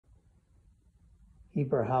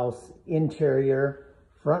Heber house interior.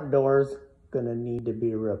 Front doors gonna need to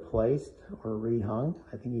be replaced or rehung.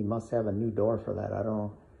 I think he must have a new door for that. I don't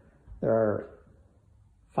know. There are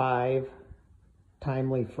 5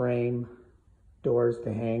 timely frame doors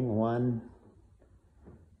to hang. 1,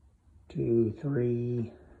 2,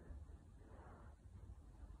 3,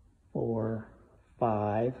 4,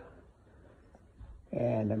 5.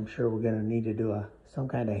 And I'm sure we're gonna need to do some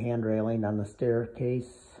kind of hand railing on the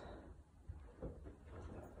staircase.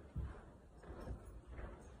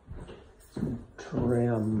 Some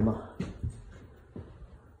trim,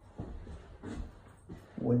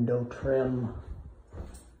 window trim,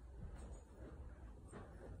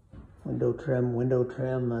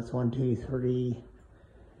 that's 1, 2, 3.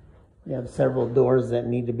 We have several doors that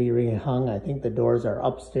need to be rehung. I think the doors are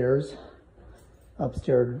upstairs.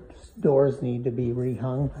 Upstairs doors need to be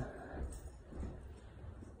rehung.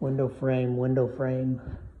 Window frame.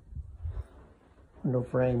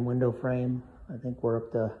 I think we're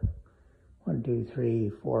up to 1, 2, 3,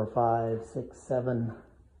 4, 5, 6, 7,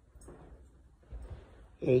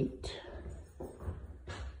 8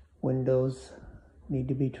 windows need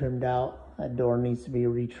to be trimmed out. That door needs to be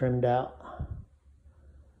retrimmed out.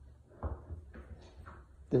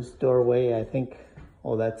 This doorway, I think,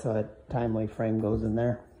 oh, that's a timely frame goes in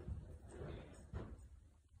there.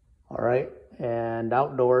 All right, and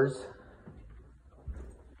outdoors,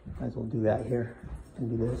 might as well do that here and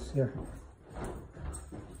do this here.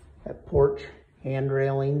 That porch hand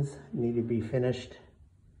railings need to be finished,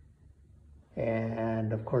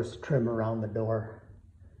 and of course trim around the door.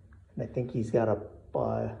 And I think he's got a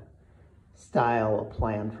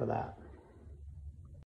plan for that.